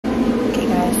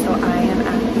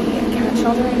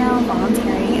shelter right now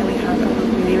volunteering, and we have a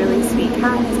really sweet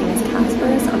cat. His name is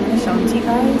Casper, so I'm going to show him to you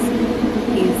guys.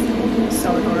 He's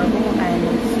so adorable, and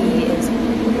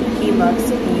he loves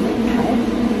to be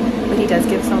pet, but he does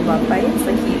give some love bites.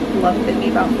 Like, he love bit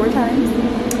me about 4 times,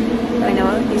 but I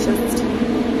know he's just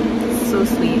so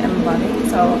sweet and loving.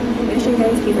 So I'm going to show you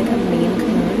guys. He's like a Maine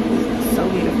Coon. He's so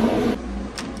beautiful.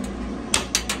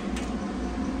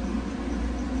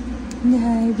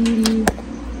 Hi, beauty.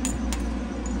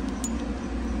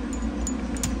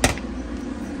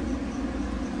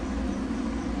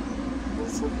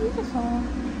 That's so beautiful.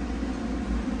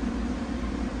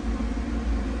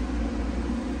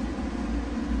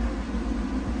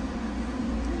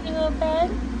 Your little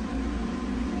bed?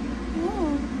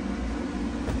 Oh.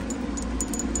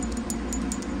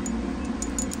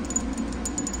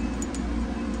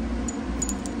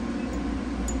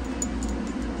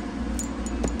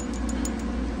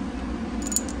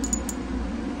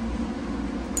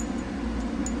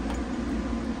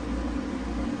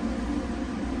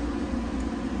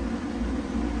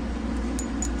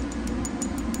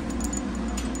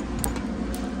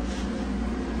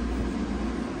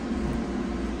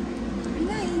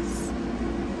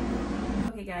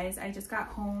 Guys, I just got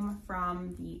home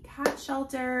from the cat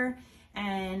shelter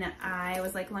and I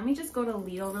was like, let me just go to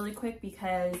Lidl really quick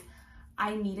because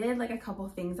I needed like a couple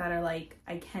things that are like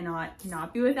I cannot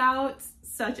not be without,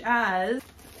 such as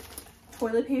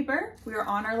toilet paper. We are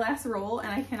on our last roll and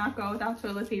I cannot go without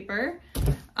toilet paper.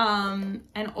 And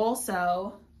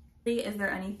also, is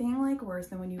there anything like worse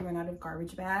than when you run out of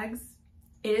garbage bags?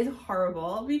 It is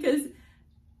horrible because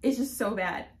it's just so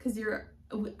bad because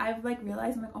I've like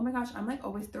realized, I'm like, oh my gosh, I'm like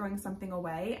always throwing something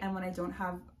away, and when I don't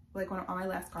have, like when I'm on my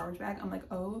last garbage bag, I'm like,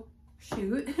 oh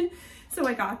shoot. So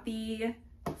I got the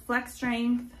Flex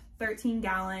Strength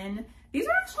 13-gallon. These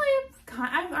are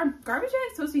actually our garbage bag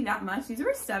is supposed to be that much. These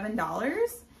were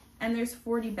 $7 and there's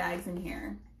 40 bags in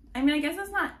here. I mean, I guess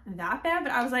that's not that bad,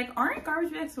 but I was like, aren't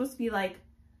garbage bags supposed to be like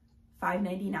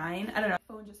 $5.99? I don't know.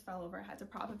 My phone just fell over. I had to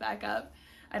prop it back up.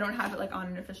 I don't have it like on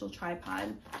an official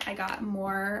tripod. I got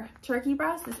more turkey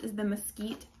breast. This is the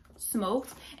mesquite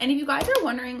smoked. And if you guys are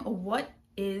wondering what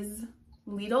is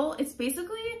Lidl, it's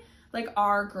basically like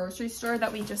our grocery store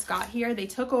that we just got here. They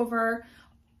took over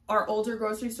our older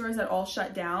grocery stores that all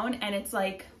shut down, and it's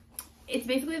like, it's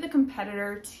basically the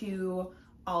competitor to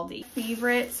Aldi.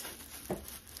 Favorite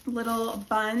little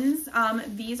buns.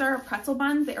 These are pretzel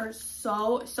buns. They are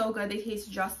so good. They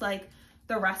taste just like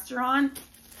the restaurant.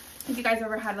 If you guys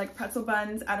ever had like pretzel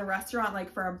buns at a restaurant,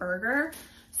 like for a burger.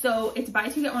 So it's buy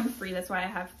 2 get 1 free. That's why I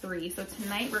have 3. So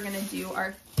tonight we're gonna do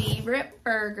our favorite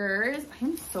burgers. I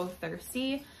am so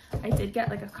thirsty. I did get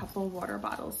like a couple water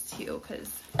bottles too,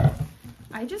 because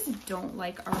I just don't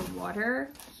like our water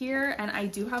here. And I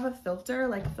do have a filter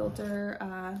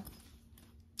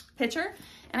pitcher,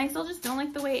 and I still just don't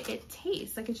like the way it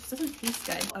tastes. Like, it just doesn't taste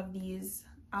good. Of these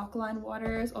alkaline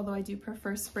waters, although I do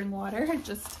prefer spring water.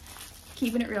 Just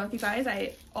keeping it real with you guys.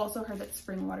 I also heard that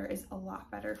spring water is a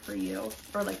lot better for you,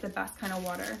 or like the best kind of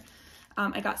water.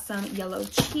 I got some yellow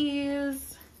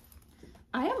cheese.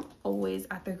 I am always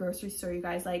at the grocery store, you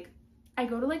guys. Like, I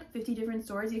go to like 50 different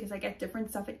stores because I get different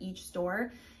stuff at each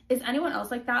store. Is anyone else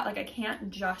like that? Like, I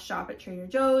can't just shop at Trader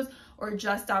Joe's or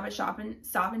just stop at Stop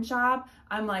and Shop.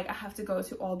 I'm like, I have to go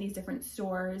to all these different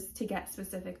stores to get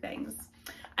specific things.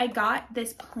 I got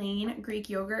this plain Greek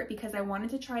yogurt because I wanted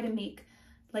to try to make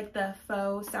like the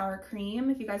faux sour cream.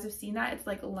 If you guys have seen that, it's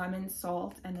like lemon,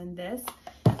 salt, and then this.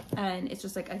 And it's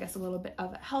just like, I guess, a little bit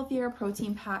of a healthier,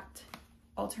 protein-packed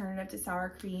alternative to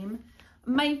sour cream.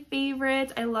 My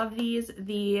favorite, I love these,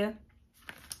 the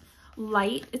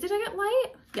light, is it a light?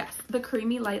 Yes, the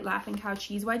creamy light Laughing Cow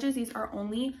cheese wedges. These are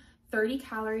only 30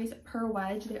 calories per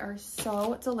wedge. They are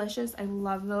so delicious. I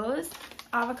love those.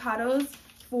 Avocados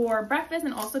for breakfast,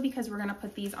 and also because we're gonna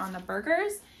put these on the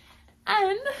burgers.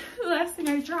 And the last thing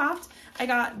I dropped, I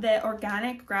got the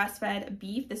organic grass-fed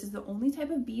beef. This is the only type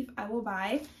of beef I will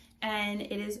buy, and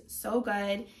it is so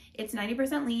good. It's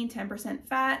 90% lean, 10%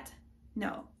 fat.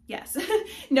 No, yes.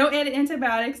 No added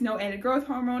antibiotics, no added growth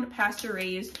hormone, pasture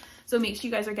raised. So make sure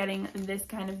you guys are getting this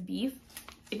kind of beef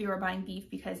if you are buying beef,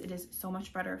 because it is so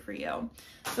much better for you.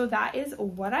 So that is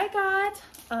what I got.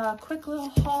 A quick little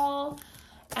haul.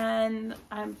 And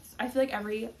I feel like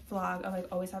every vlog I like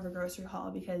always have a grocery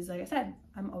haul because, like I said,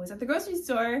 I'm always at the grocery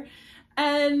store.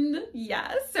 And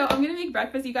yeah, so I'm gonna make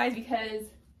breakfast, you guys, because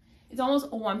it's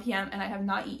almost 1 p.m. and I have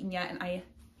not eaten yet, and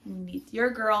your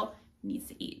girl needs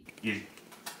to eat. Yeah.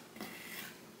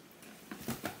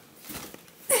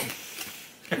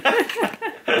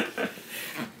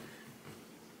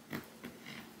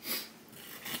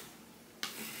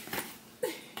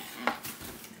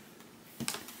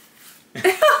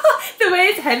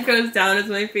 its head goes down is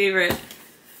my favorite.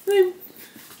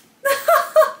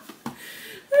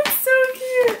 That's so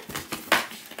cute.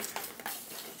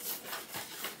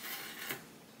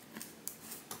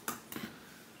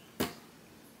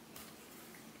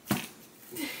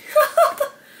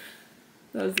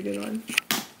 That was a good one.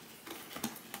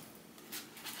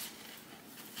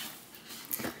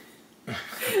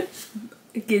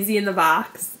 Gizzy in the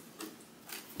box.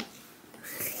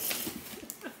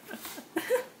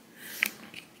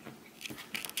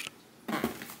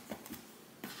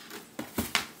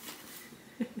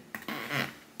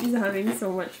 He's having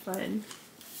so much fun.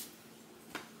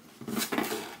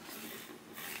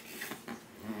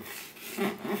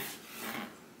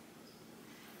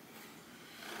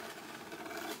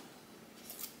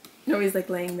 No, he's like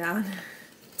laying down.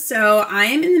 So I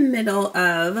am in the middle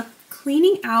of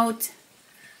cleaning out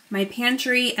my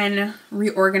pantry and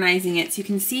reorganizing it, so you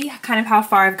can see kind of how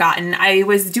far I've gotten. I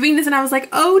was doing this and I was like,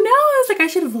 oh no, I was like, I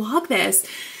should vlog this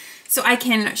so I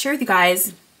can share with you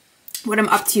guys what I'm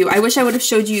up to. I wish I would have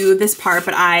showed you this part,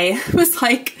 but I was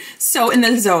like so in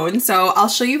the zone. So I'll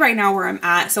show you right now where I'm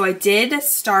at. So I did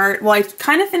start, well, I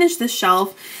kind of finished this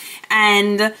shelf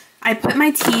and I put my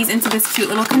teas into this cute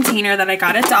little container that I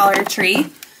got at Dollar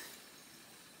Tree.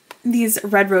 These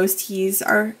red rose teas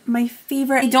are my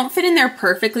favorite. They don't fit in there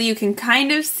perfectly. You can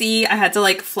kind of see I had to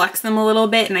like flex them a little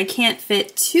bit and I can't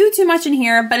fit too much in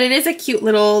here, but it is a cute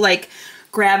little like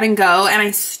grab and go, and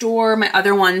I store my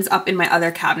other ones up in my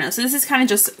other cabinet. So this is kind of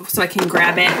just so I can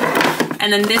grab it.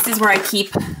 And then this is where I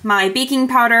keep my baking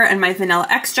powder and my vanilla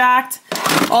extract.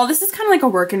 All this is kind of like a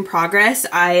work in progress.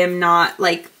 I am not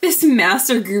like this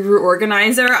master guru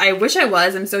organizer. I wish I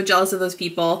was. I'm so jealous of those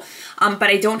people. But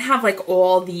I don't have like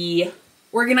all the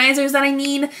organizers that I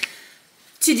need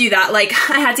to do that. Like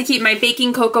I had to keep my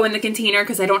baking cocoa in the container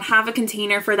because I don't have a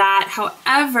container for that.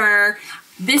 However,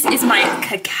 this is my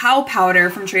cacao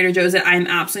powder from Trader Joe's that I'm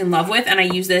absolutely in love with, and I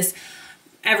use this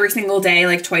every single day,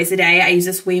 like twice a day. I use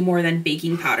this way more than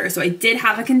baking powder. So I did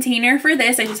have a container for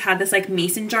this. I just had this like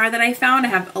mason jar that I found. I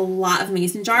have a lot of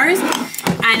mason jars.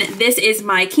 And this is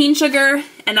my cane sugar,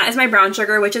 and that is my brown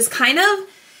sugar, which is kind of,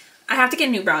 I have to get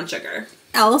new brown sugar.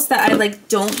 Else that I like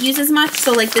don't use as much.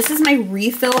 So like this is my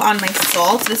refill on my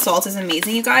salt. The salt is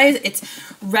amazing, you guys. It's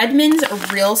Redmond's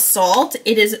real salt.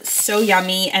 It is so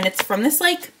yummy, and it's from this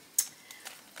like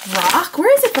rock.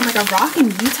 Where is it from? Like a rock in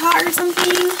Utah or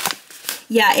something?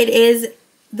 Yeah, it is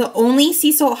the only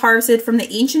sea salt harvested from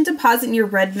the ancient deposit near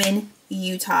Redmond,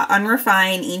 Utah.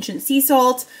 Unrefined ancient sea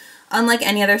salt, unlike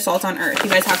any other salt on earth. You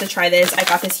guys have to try this. I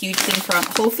got this huge thing from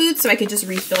Whole Foods so I could just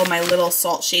refill my little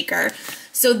salt shaker.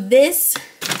 So this,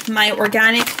 my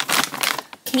organic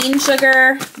cane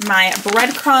sugar, my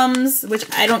breadcrumbs, which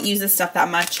I don't use this stuff that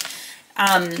much,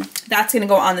 that's gonna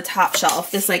go on the top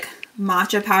shelf. This like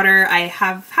matcha powder, I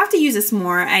have to use this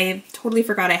more. I totally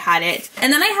forgot I had it.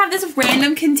 And then I have this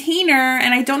random container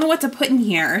and I don't know what to put in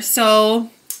here. So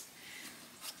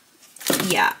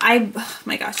yeah, oh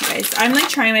my gosh, you guys, I'm like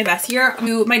trying my best here.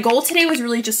 My goal today was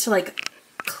really just to like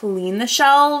clean the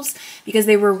shelves because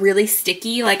they were really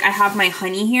sticky. Like I have my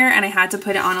honey here and I had to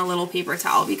put it on a little paper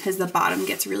towel because the bottom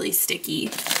gets really sticky.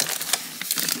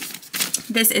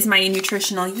 This is my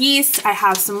nutritional yeast. I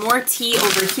have some more tea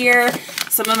over here,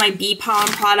 some of my bee pollen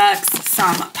products,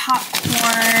 some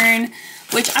popcorn,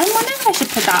 which I'm wondering if I should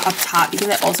put that up top because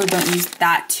I also don't use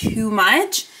that too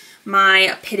much.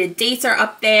 My pitted dates are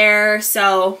up there,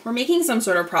 so we're making some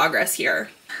sort of progress here.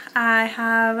 I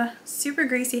have super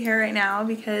greasy hair right now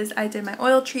because I did my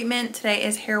oil treatment. Today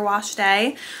is hair wash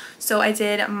day. So I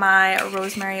did my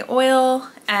rosemary oil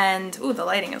and, ooh, the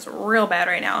lighting is real bad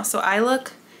right now. So I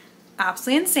look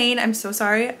absolutely insane. I'm so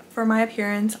sorry for my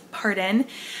appearance, pardon.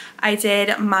 I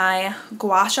did my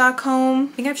gua sha comb.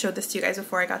 I think I've showed this to you guys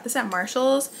before. I got this at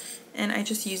Marshall's and I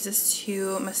just use this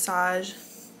to massage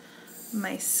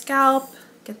my scalp,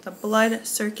 get the blood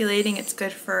circulating. It's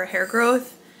good for hair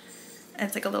growth.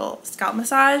 It's like a little scalp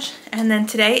massage. And then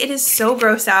today it is so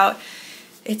gross out.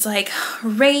 It's like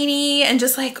rainy and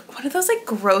just like one of those like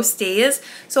gross days.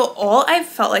 So all I've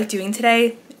felt like doing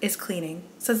today is cleaning.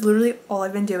 So that's literally all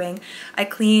I've been doing. I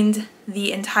cleaned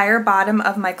the entire bottom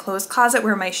of my clothes closet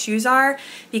where my shoes are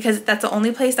because that's the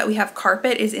only place that we have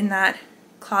carpet is in that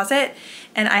closet.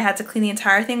 And I had to clean the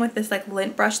entire thing with this like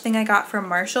lint brush thing I got from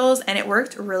Marshall's, and it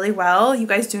worked really well. You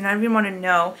guys do not even want to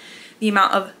know the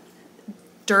amount of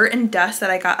dirt and dust that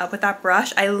I got up with that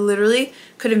brush. I literally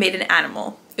could have made an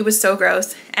animal. It was so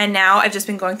gross. And now I've just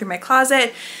been going through my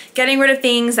closet, getting rid of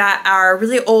things that are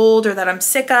really old or that I'm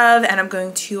sick of, and I'm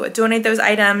going to donate those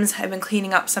items. I've been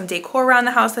cleaning up some decor around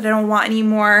the house that I don't want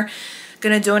anymore,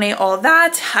 gonna donate all of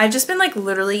that. I've just been like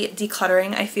literally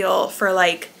decluttering, I feel, for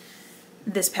like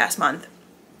this past month.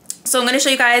 So I'm going to show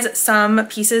you guys some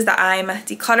pieces that I'm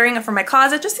decluttering from my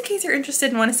closet, just in case you're interested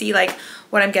and want to see like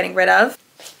what I'm getting rid of.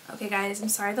 Okay guys, I'm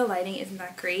sorry the lighting isn't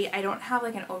that great. I don't have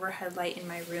like an overhead light in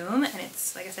my room, and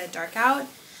it's, like I said, dark out.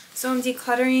 So I'm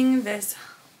decluttering this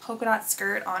polka dot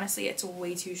skirt. Honestly, it's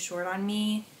way too short on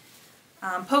me.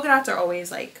 Polka dots are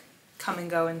always like come and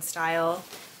go in style.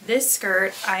 This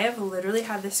skirt, I have literally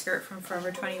had this skirt from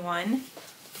Forever 21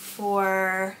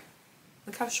 for,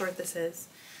 look how short this is.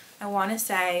 I want to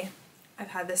say I've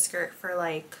had this skirt for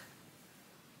like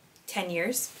 10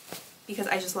 years because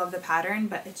I just love the pattern,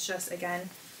 but it's just,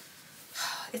 again,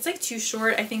 it's like too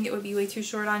short. I think it would be way too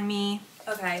short on me.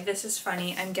 Okay, this is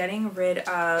funny. I'm getting rid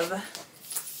of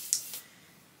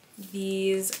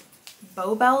these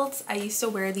bow belts. I used to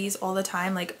wear these all the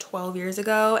time like 12 years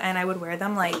ago, and I would wear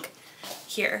them like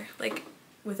here, like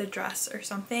with a dress or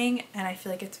something, and I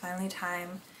feel like it's finally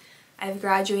time. I've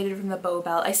graduated from the bow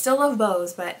belt. I still love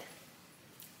bows, but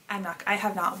I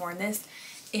have not worn this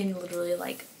in literally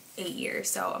like 8 years,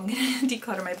 so I'm gonna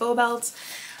declutter my bow belts.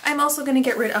 I'm also gonna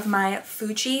get rid of my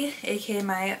Fucci, aka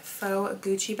my faux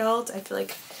Gucci belt. I feel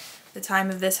like the time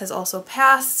of this has also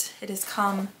passed. It has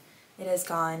come, it has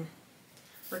gone.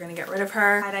 We're gonna get rid of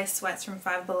her. Tie-dye sweats from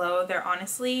Five Below. They're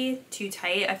honestly too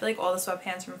tight. I feel like all the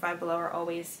sweatpants from Five Below are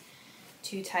always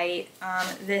too tight.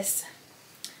 This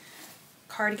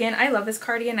cardigan, I love this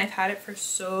cardigan. I've had it for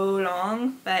so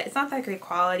long, but it's not that great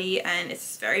quality, and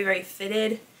it's very, very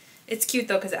fitted. It's cute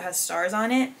though because it has stars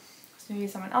on it, so maybe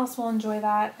someone else will enjoy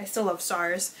that. I still love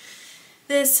stars.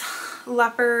 This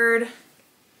leopard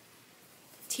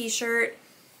t-shirt,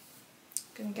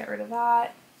 gonna get rid of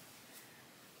that.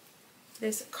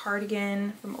 This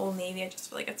cardigan from Old Navy, I just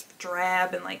feel like it's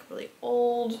drab and like really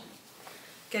old.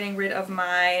 Getting rid of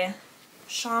my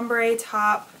chambray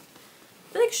top.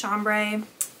 I feel like chambray,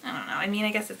 I don't know. I mean,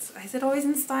 I guess it's, is it always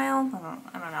in style?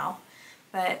 I don't know.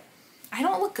 But I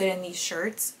don't look good in these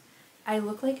shirts. I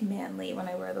look like manly when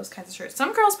I wear those kinds of shirts.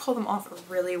 Some girls pull them off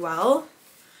really well.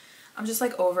 I'm just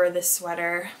like over this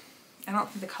sweater. I don't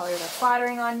think the colors are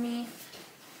flattering on me.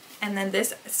 And then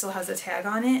this still has a tag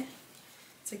on it.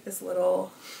 It's like this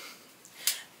little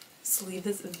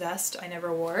sleeveless vest I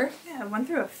never wore. Yeah, I went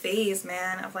through a phase,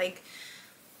 man, of like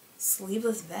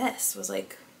sleeveless vest was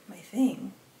like my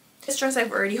thing. This dress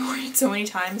I've already worn so many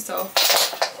times, so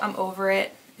I'm over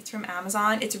it. It's from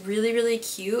Amazon. It's really, really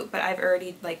cute, but I've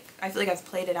already, like, I feel like I've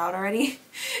played it out already.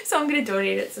 So I'm gonna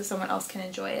donate it so someone else can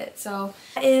enjoy it. So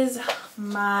that is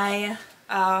my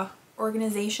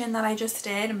organization that I just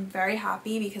did. I'm very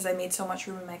happy because I made so much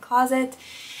room in my closet.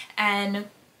 And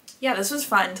yeah, this was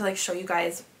fun to like show you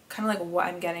guys kind of like what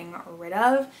I'm getting rid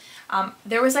of.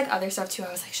 There was like other stuff too.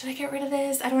 I was like, should I get rid of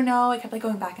this? I don't know. I kept like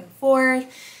going back and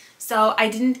forth. So I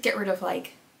didn't get rid of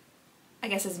like, I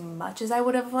guess as much as I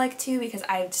would have liked to, because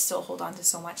I still hold on to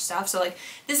so much stuff. So like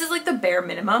this is like the bare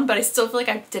minimum, but I still feel like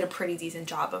I did a pretty decent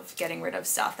job of getting rid of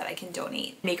stuff that I can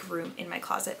donate, make room in my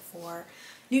closet for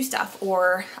new stuff.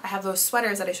 Or I have those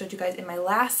sweaters that I showed you guys in my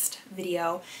last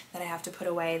video that I have to put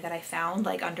away that I found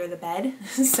like under the bed.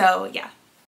 So yeah,